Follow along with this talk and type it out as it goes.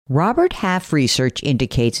Robert Half research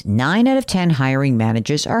indicates 9 out of 10 hiring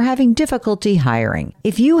managers are having difficulty hiring.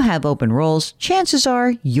 If you have open roles, chances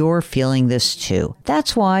are you're feeling this too.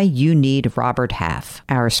 That's why you need Robert Half.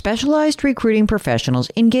 Our specialized recruiting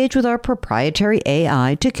professionals engage with our proprietary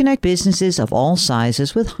AI to connect businesses of all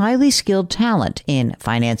sizes with highly skilled talent in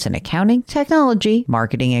finance and accounting, technology,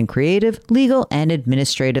 marketing and creative, legal and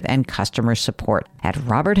administrative, and customer support. At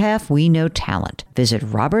Robert Half, we know talent. Visit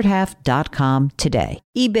roberthalf.com today.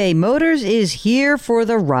 eBay Motors is here for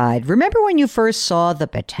the ride. Remember when you first saw the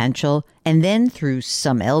potential? And then through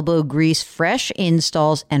some elbow grease, fresh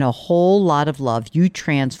installs, and a whole lot of love, you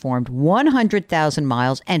transformed 100,000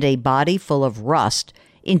 miles and a body full of rust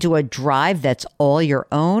into a drive that's all your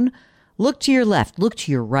own? Look to your left, look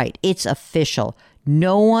to your right. It's official.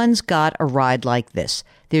 No one's got a ride like this.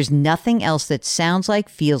 There's nothing else that sounds like,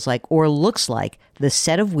 feels like, or looks like the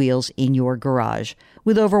set of wheels in your garage.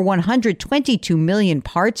 With over 122 million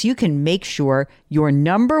parts, you can make sure your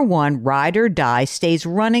number one ride or die stays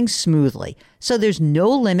running smoothly, so there's no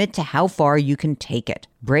limit to how far you can take it.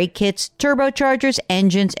 Brake kits, turbochargers,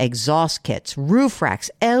 engines, exhaust kits, roof racks,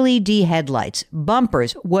 LED headlights,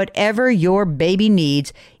 bumpers, whatever your baby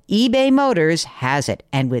needs, eBay Motors has it.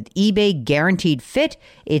 And with eBay Guaranteed Fit,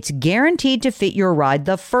 it's guaranteed to fit your ride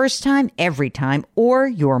the first time, every time, or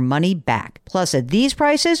your money back. Plus, at these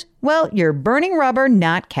prices, well, you're burning rubber,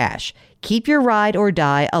 not cash. Keep your ride or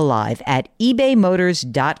die alive at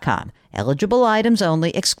ebaymotors.com. Eligible items only.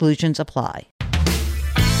 Exclusions apply.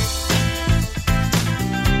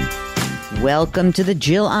 Welcome to the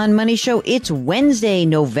Jill on Money Show. It's Wednesday,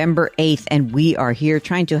 November 8th, and we are here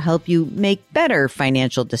trying to help you make better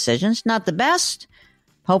financial decisions. Not the best,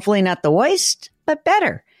 hopefully not the worst, but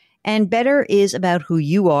better. And better is about who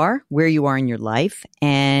you are, where you are in your life.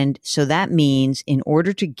 And so that means in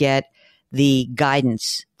order to get the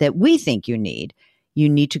guidance that we think you need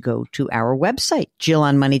to go to our website,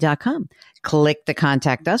 jillonmoney.com. Click the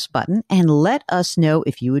Contact Us button and let us know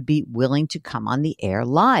if you would be willing to come on the air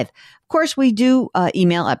live. Of course, we do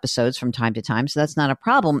email episodes from time to time, so that's not a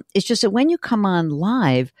problem. It's just that when you come on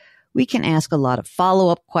live, we can ask a lot of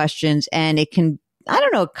follow-up questions, and it can,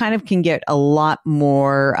 kind of can get a lot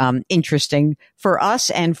more interesting for us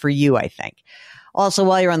and for you, I think. Also,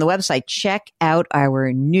 while you're on the website, check out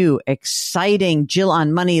our new, exciting Jill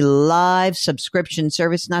on Money live subscription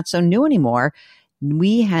service. Not so new anymore.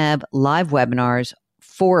 We have live webinars,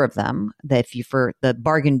 4 of them, that for the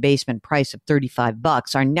bargain basement price of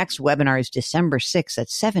 $35. Our next webinar is December 6th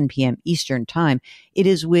at 7 p.m. Eastern Time. It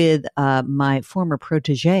is with my former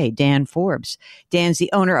protege, Dan Forbes. Dan's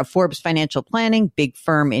the owner of Forbes Financial Planning, big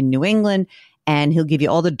firm in New England, and he'll give you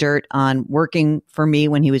all the dirt on working for me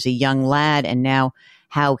when he was a young lad and now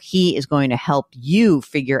how he is going to help you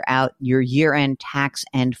figure out your year-end tax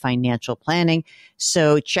and financial planning.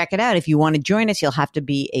 So check it out. If you want to join us, you'll have to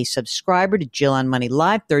be a subscriber to Jill on Money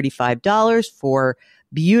Live, $35 for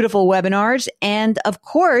beautiful webinars and, of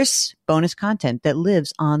course, bonus content that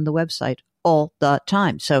lives on the website all the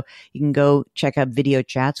time. So you can go check out video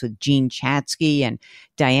chats with Jean Chatzky and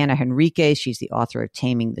Diana Henriquez. She's the author of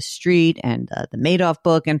Taming the Street and the Madoff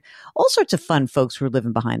book, and all sorts of fun folks who are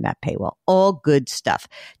living behind that paywall. All good stuff.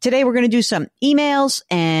 Today we're going to do some emails,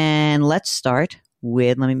 and let's start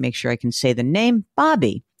with, let me make sure I can say the name,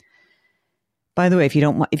 Bobby. By the way, if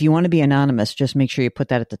you want to be anonymous, just make sure you put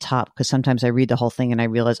that at the top, because sometimes I read the whole thing and I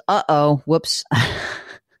realize, whoops.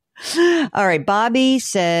 All right. Bobby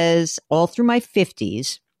says, all through my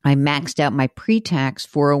 50s, I maxed out my pre-tax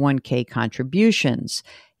 401k contributions,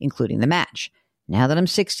 including the match. Now that I'm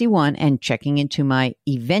 61 and checking into my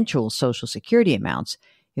eventual Social Security amounts,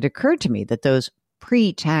 it occurred to me that those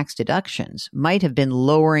pre-tax deductions might have been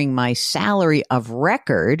lowering my salary of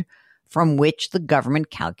record from which the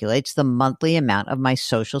government calculates the monthly amount of my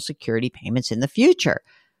Social Security payments in the future.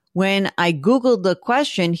 When I Googled the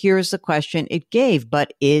question, here's the question it gave,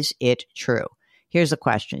 but is it true? Here's the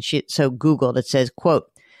question. So Googled, it says,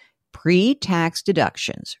 quote, pre-tax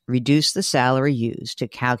deductions reduce the salary used to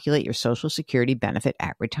calculate your Social Security benefit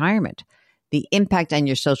at retirement. The impact on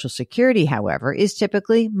your Social Security, however, is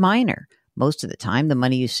typically minor. Most of the time, the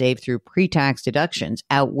money you save through pre-tax deductions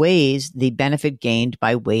outweighs the benefit gained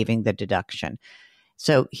by waiving the deduction.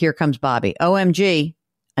 So here comes Bobby. OMG.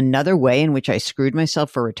 Another way in which I screwed myself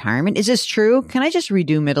for retirement. Is this true? Can I just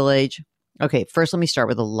redo middle age? Okay, first let me start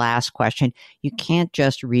with the last question. You can't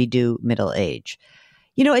just redo middle age.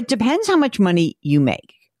 It depends how much money you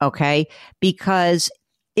make, okay? Because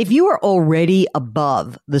if you are already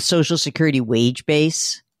above the Social Security wage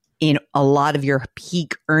base in a lot of your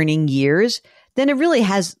peak earning years, then it really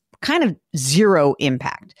has kind of zero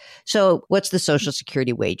impact. So what's the Social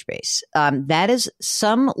Security wage base? That is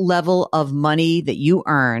some level of money that you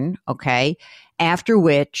earn, okay, after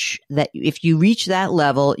which that if you reach that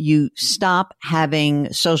level, you stop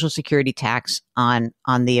having Social Security tax on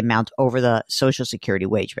the amount over the Social Security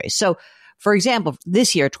wage base. So for example,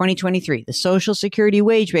 this year, 2023, the Social Security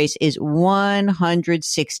wage base is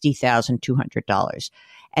 $160,200.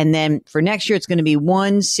 And then for next year, it's going to be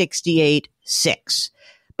 $168,600.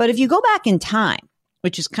 But if you go back in time,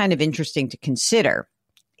 which is kind of interesting to consider,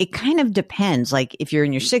 it kind of depends. Like if you're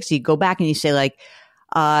in your 60s, you go back and you say like,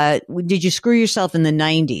 did you screw yourself in the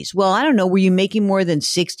 90s? Well, I don't know. Were you making more than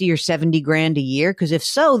 60 or 70 grand a year? Because if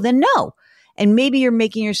so, then no. And maybe you're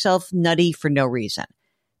making yourself nutty for no reason.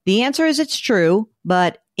 The answer is it's true,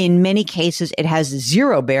 but in many cases, it has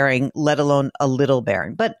zero bearing, let alone a little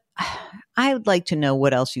bearing. But I would like to know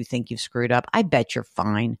what else you think you've screwed up. I bet you're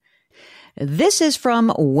fine. This is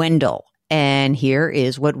from Wendell, and here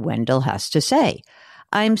is what Wendell has to say.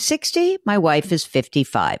 I'm 60. My wife is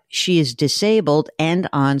 55. She is disabled and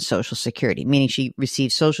on Social Security, meaning she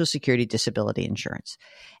receives Social Security disability insurance.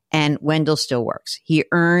 And Wendell still works. He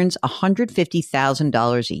earns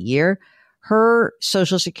 $150,000 a year. Her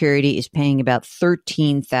Social Security is paying about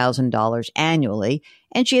 $13,000 annually,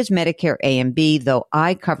 and she has Medicare A and B, though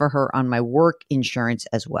I cover her on my work insurance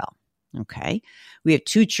as well. Okay. We have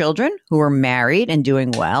 2 children who are married and doing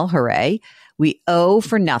well. Hooray. We owe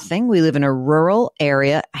for nothing. We live in a rural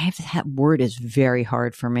area. That word is very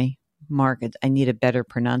hard for me. Mark, I need a better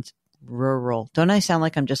pronounce. Rural. Don't I sound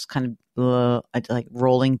like I'm just kind of like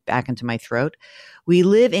rolling back into my throat? We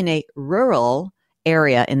live in a rural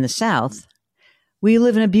area in the South. We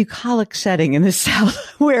live in a bucolic setting in the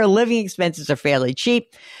South where living expenses are fairly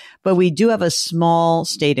cheap, but we do have a small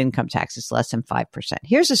state income tax. It's less than 5%.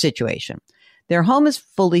 Here's the situation. Their home is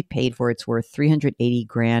fully paid for. It's worth $380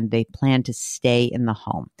 grand. They plan to stay in the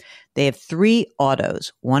home. They have 3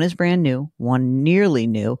 autos. One is brand new, one nearly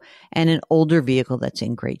new, and an older vehicle that's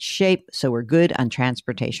in great shape. So we're good on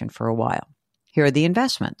transportation for a while. Here are the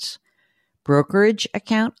investments. Brokerage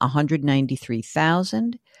account,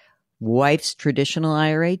 $193,000. Wife's traditional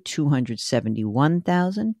IRA,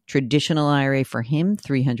 $271,000. Traditional IRA for him,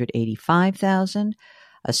 $385,000.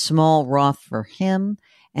 A small Roth for him,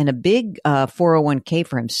 and a big 401k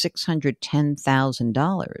for him,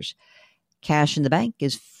 $610,000. Cash in the bank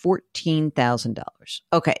is $14,000.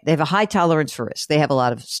 Okay, they have a high tolerance for risk. They have a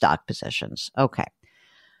lot of stock positions. Okay.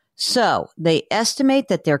 So they estimate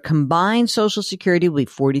that their combined Social Security will be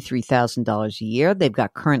 $43,000 a year. They've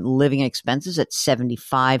got current living expenses at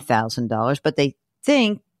 $75,000, but they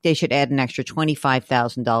think they should add an extra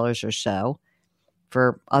 $25,000 or so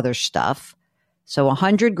for other stuff. So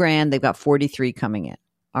 100 grand, they've got 43 coming in.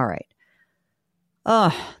 All right.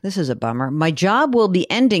 Oh, this is a bummer. My job will be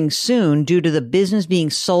ending soon due to the business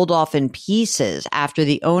being sold off in pieces after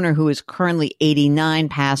the owner, who is currently 89,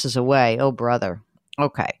 passes away. Oh, brother.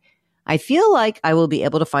 Okay. I feel like I will be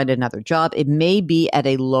able to find another job. It may be at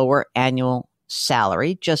a lower annual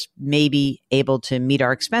salary, just maybe able to meet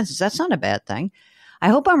our expenses. That's not a bad thing. I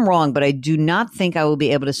hope I'm wrong, but I do not think I will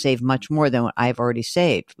be able to save much more than what I've already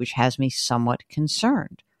saved, which has me somewhat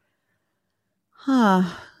concerned.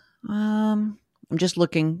 I'm just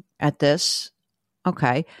looking at this.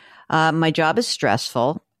 Okay. My job is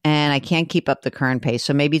stressful and I can't keep up the current pace.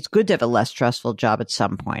 So maybe it's good to have a less stressful job at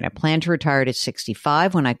some point. I plan to retire at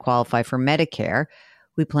 65 when I qualify for Medicare.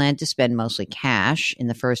 We plan to spend mostly cash in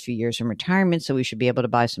the first few years in retirement, so we should be able to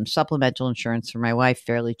buy some supplemental insurance for my wife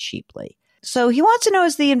fairly cheaply. So he wants to know,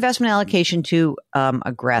 is the investment allocation too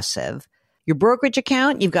aggressive? Your brokerage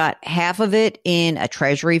account, you've got half of it in a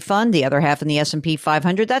treasury fund, the other half in the S&P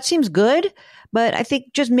 500. That seems good, but I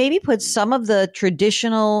think just maybe put some of the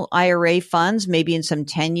traditional IRA funds, maybe in some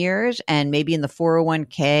 10 years, and maybe in the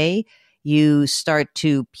 401k, you start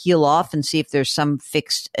to peel off and see if there's some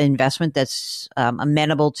fixed investment that's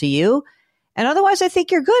amenable to you. And otherwise, I think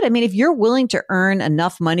you're good. I mean, if you're willing to earn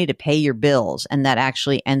enough money to pay your bills, and that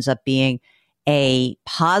actually ends up being a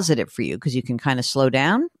positive for you because you can kind of slow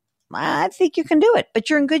down, I think you can do it. But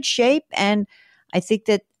you're in good shape, and I think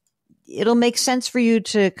that it'll make sense for you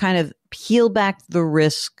to kind of peel back the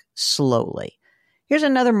risk slowly. Here's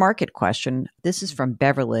another market question. This is from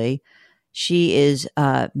Beverly. She is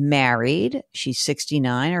married. She's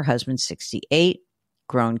 69. Her husband's 68.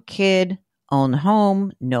 Grown kid. Own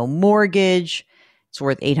home. No mortgage. It's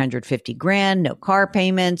worth 850 grand. No car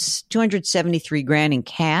payments. 273 grand in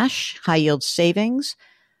cash. High yield savings.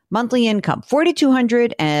 Monthly income,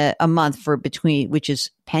 $4,200 a month for between, which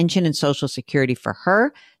is pension and Social Security for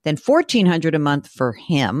her. Then $1,400 a month for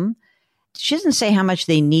him. she doesn't say how much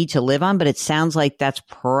they need to live on, but it sounds like that's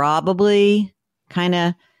probably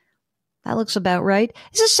that looks about right.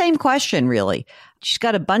 It's the same question, really. She's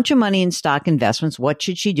got a bunch of money in stock investments. What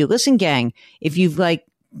should she do? Listen, gang, if you've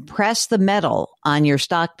pressed the metal on your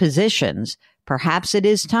stock positions, perhaps it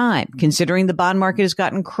is time, considering the bond market has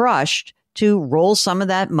gotten crushed, to roll some of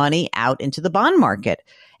that money out into the bond market.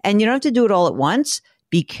 And you don't have to do it all at once.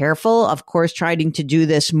 Be careful, of course, trying to do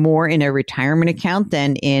this more in a retirement account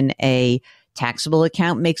than in a taxable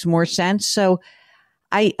account makes more sense. So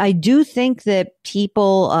I do think that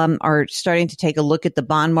people are starting to take a look at the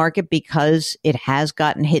bond market because it has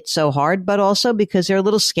gotten hit so hard, but also because they're a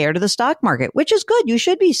little scared of the stock market, which is good. You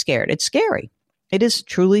should be scared. It's scary. It is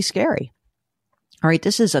truly scary. All right,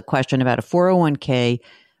 this is a question about a 401k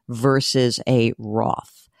versus a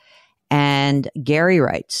Roth. And Gary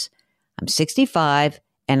writes, I'm 65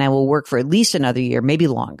 and I will work for at least another year, maybe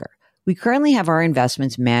longer. We currently have our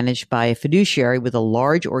investments managed by a fiduciary with a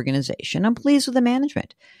large organization. I'm pleased with the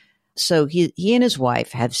management. So he and his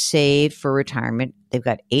wife have saved for retirement. They've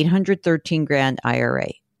got $813,000 IRA,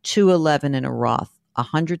 $211,000 in a Roth,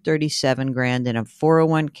 $137,000 in a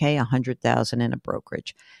 401k, $100,000 in a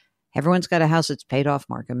brokerage. Everyone's got a house that's paid off,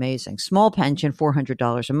 Mark. Amazing. Small pension,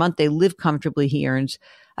 $400 a month. They live comfortably. He earns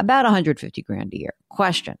about $150,000 a year.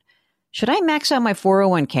 Question. Should I max out my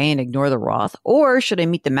 401k and ignore the Roth? Or should I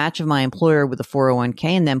meet the match of my employer with a 401k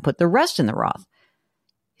and then put the rest in the Roth?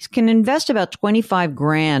 He can invest about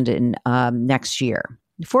 $25,000 in next year.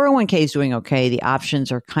 The 401k is doing okay. The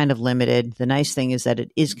options are kind of limited. The nice thing is that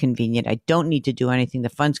it is convenient. I don't need to do anything. The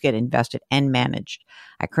funds get invested and managed.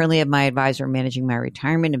 I currently have my advisor managing my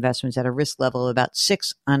retirement investments at a risk level of about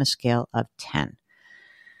 6 on a scale of 10.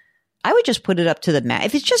 I would just put it up to the mat.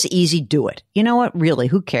 If it's just easy, do it. You know what? Really,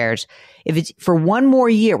 who cares? If it's for one more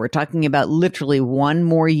year, we're talking about literally one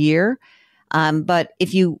more year. But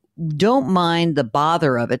if you don't mind the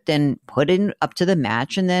bother of it, then put it up to the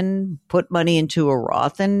match and then put money into a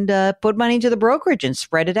Roth and put money into the brokerage and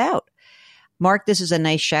spread it out. Mark, this is a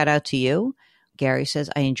nice shout out to you. Gary says,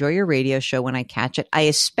 I enjoy your radio show when I catch it. I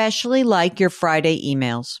especially like your Friday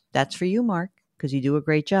emails. That's for you, Mark, because you do a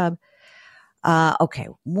great job. Okay,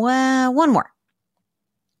 well, one more.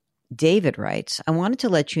 David writes, I wanted to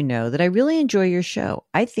let you know that I really enjoy your show.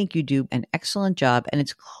 I think you do an excellent job, and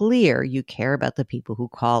it's clear you care about the people who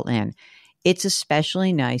call in. It's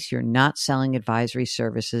especially nice you're not selling advisory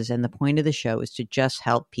services, and the point of the show is to just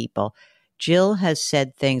help people. Jill has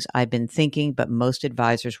said things I've been thinking, but most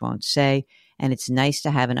advisors won't say, and it's nice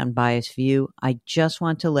to have an unbiased view. I just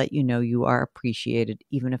want to let you know you are appreciated,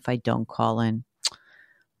 even if I don't call in.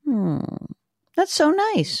 That's so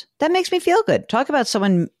nice. That makes me feel good. Talk about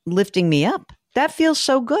someone lifting me up. That feels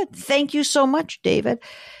so good. Thank you so much, David.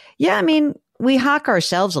 Yeah, I mean, we hawk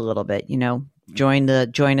ourselves a little bit, join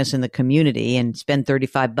us in the community and spend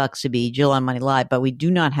 $35 to be Jill on Money Live, but we do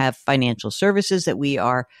not have financial services that we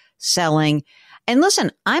are selling. And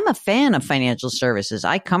listen, I'm a fan of financial services.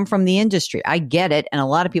 I come from the industry. I get it. And a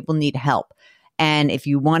lot of people need help. And if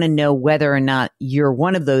you want to know whether or not you're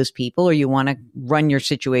one of those people or you want to run your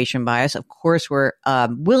situation by us, of course, we're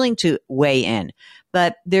willing to weigh in.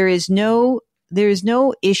 But there is no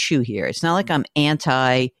issue here. It's not like I'm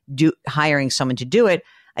hiring someone to do it.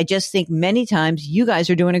 I just think many times you guys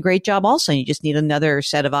are doing a great job also. You just need another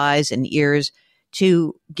set of eyes and ears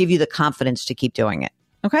to give you the confidence to keep doing it.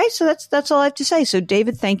 Okay, so that's all I have to say. So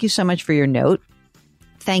David, thank you so much for your note.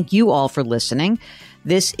 Thank you all for listening.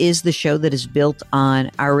 This is the show that is built on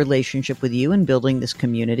our relationship with you and building this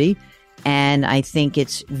community. And I think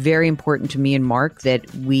it's very important to me and Mark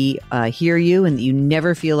that we hear you and that you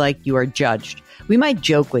never feel like you are judged. We might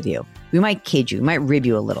joke with you. We might kid you. We might rib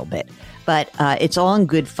you a little bit. But it's all in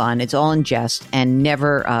good fun. It's all in jest and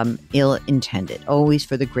never ill-intended. Always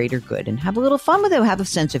for the greater good. And have a little fun with it. Have a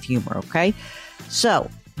sense of humor, okay? So,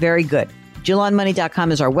 very good.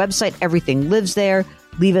 JillOnMoney.com is our website. Everything lives there.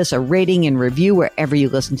 Leave us a rating and review wherever you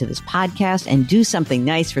listen to this podcast and do something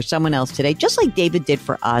nice for someone else today, just like David did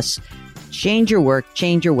for us. Change your work,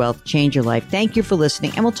 change your wealth, change your life. Thank you for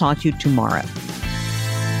listening, and we'll talk to you tomorrow.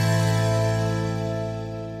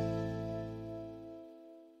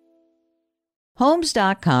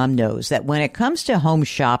 Homes.com knows that when it comes to home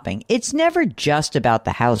shopping, it's never just about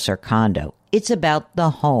the house or condo. It's about the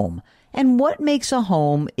home. And what makes a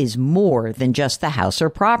home is more than just the house or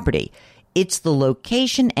property. It's the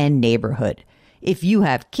location and neighborhood. If you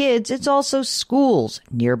have kids, it's also schools,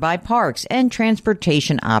 nearby parks, and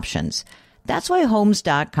transportation options. That's why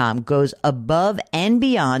Homes.com goes above and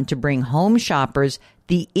beyond to bring home shoppers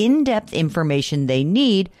the in-depth information they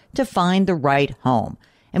need to find the right home.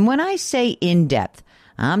 And when I say in-depth,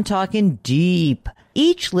 I'm talking deep.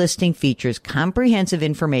 Each listing features comprehensive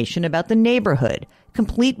information about the neighborhood,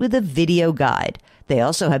 complete with a video guide. They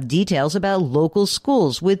also have details about local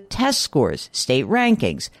schools with test scores, state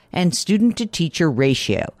rankings, and student-to-teacher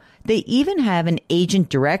ratio. They even have an agent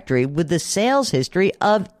directory with the sales history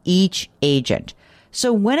of each agent.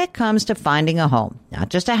 So when it comes to finding a home, not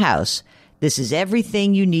just a house, this is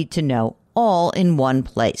everything you need to know all in one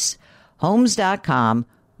place. Homes.com,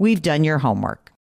 we've done your homework.